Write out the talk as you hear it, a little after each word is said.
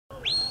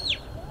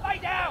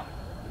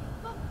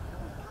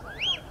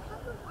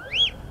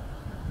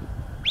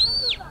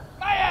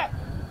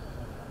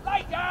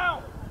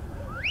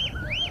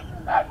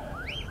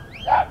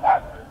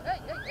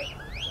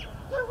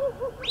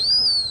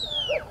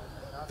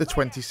The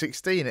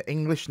 2016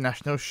 English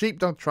National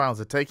Sheepdog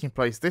Trials are taking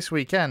place this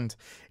weekend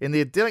in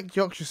the idyllic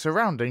Yorkshire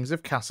surroundings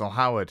of Castle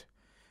Howard.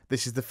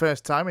 This is the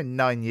first time in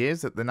 9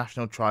 years that the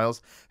national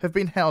trials have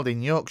been held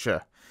in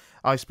Yorkshire.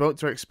 I spoke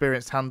to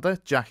experienced handler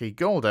Jackie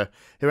Golder,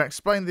 who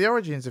explained the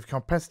origins of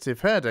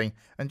competitive herding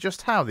and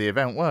just how the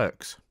event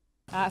works.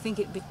 I think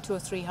it'd be 200 or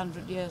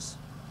 300 years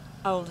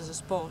old as a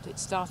sport. It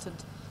started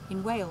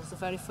in Wales. The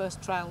very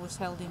first trial was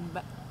held in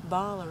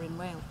Bala in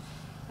Wales,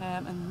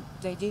 and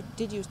they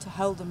did used to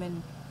hold them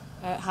in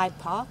Hyde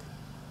Park,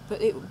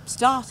 but it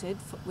started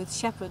with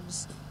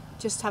shepherds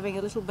just having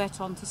a little bet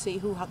on to see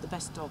who had the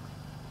best dog.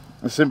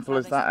 As simple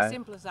as that, eh? As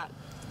simple as that.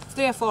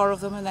 3 or 4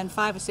 of them, and then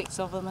 5 or 6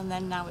 of them, and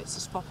then now it's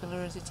as popular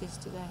as it is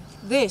today.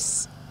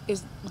 This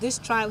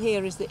trial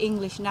here is the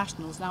English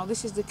Nationals. Now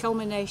this is the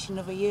culmination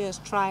of a year's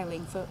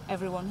trialling for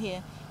everyone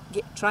here,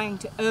 trying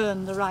to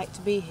earn the right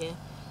to be here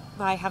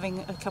by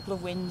having a couple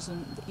of wins,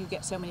 and you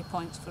get so many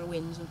points for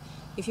wins, and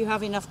if you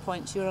have enough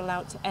points you're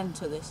allowed to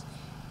enter this.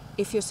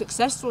 If you're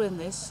successful in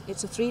this,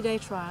 it's a 3-day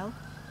trial.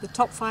 The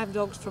top 5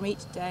 dogs from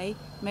each day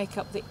make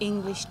up the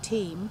English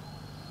team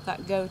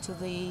that go to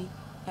the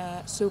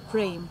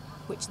Supreme,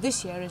 which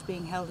this year is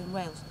being held in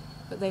Wales,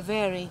 but they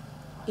vary.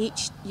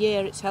 Each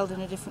year it's held in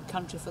a different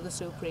country for the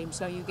Supreme,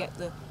 so you get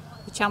the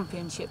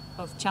championship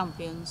of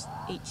champions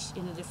each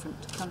in a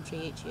different country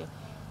each year.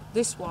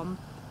 This one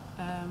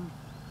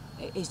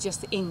is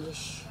just the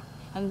English,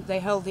 and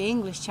they hold the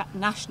English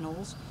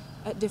nationals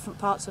at different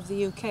parts of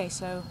the UK,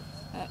 so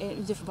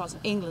in different parts of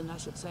England I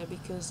should say,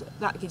 because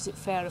that gives it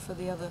fairer for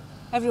the other,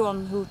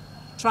 everyone who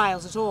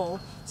trials at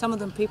all. Some of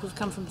them people have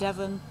come from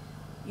Devon,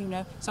 you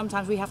know,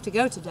 sometimes we have to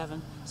go to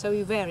Devon, so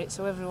you vary it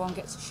so everyone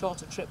gets a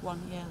shorter trip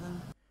one year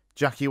than.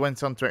 Jackie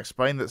went on to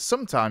explain that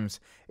sometimes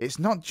it's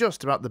not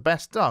just about the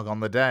best dog on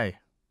the day.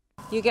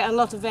 You get a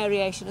lot of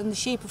variation, and the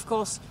sheep of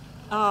course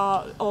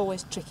are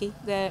always tricky.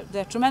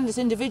 They're tremendous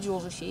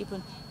individuals of sheep,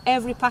 and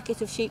every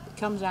packet of sheep that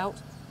comes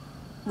out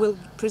will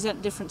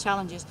present different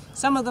challenges.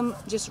 Some of them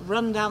just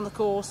run down the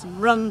course and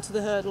run to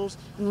the hurdles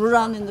and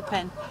run in the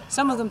pen.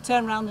 Some of them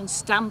turn around and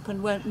stamp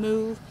and won't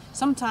move.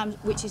 Sometimes,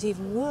 which is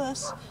even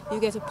worse, you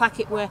get a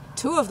packet where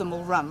 2 of them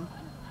will run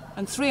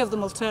and 3 of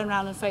them will turn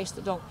around and face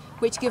the dog,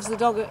 which gives the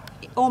dog an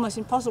almost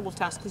impossible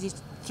task, because he's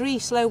 3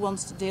 slow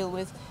ones to deal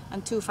with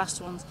and 2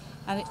 fast ones,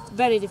 and it's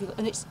very difficult,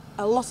 and it's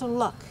a lot of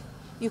luck.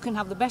 You can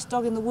have the best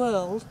dog in the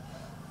world,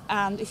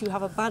 and if you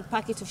have a bad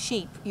packet of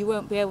sheep, you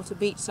won't be able to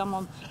beat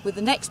someone with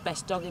the next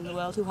best dog in the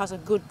world who has a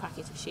good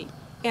packet of sheep.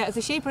 Yeah, if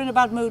the sheep are in a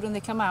bad mood when they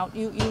come out,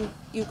 you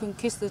can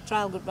kiss the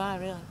trial goodbye,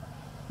 really.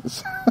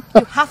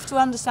 You have to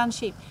understand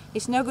sheep.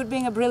 It's no good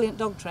being a brilliant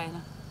dog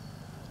trainer.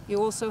 You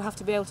also have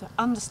to be able to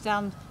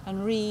understand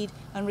and read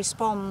and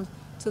respond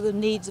to the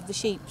needs of the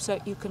sheep so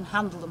you can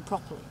handle them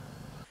properly.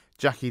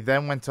 Jackie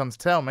then went on to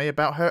tell me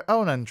about her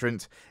own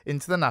entrant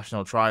into the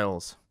national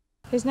trials.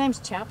 His name's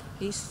Chap.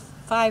 He's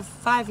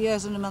 5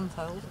 years and a month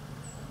old.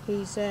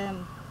 He's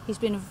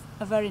been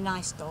a very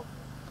nice dog.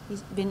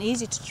 He's been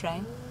easy to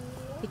train.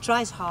 He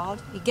tries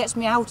hard. He gets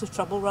me out of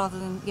trouble rather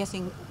than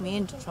getting me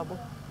into trouble.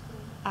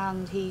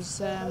 And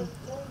he's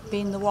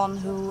been the one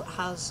who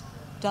has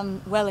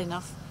done well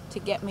enough to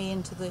get me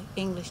into the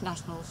English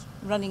Nationals,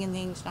 running in the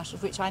English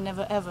Nationals, which I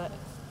never ever,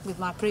 with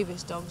my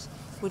previous dogs,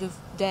 would have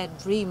dared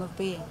dream of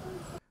being.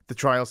 The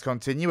trials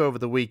continue over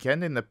the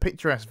weekend in the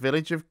picturesque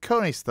village of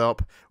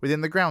Conisthorpe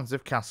within the grounds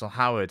of Castle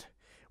Howard.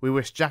 We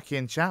wish Jackie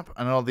and Chap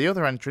and all the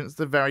other entrants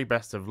the very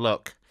best of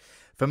luck.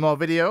 For more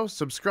videos,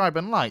 subscribe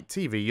and like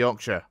TV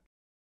Yorkshire.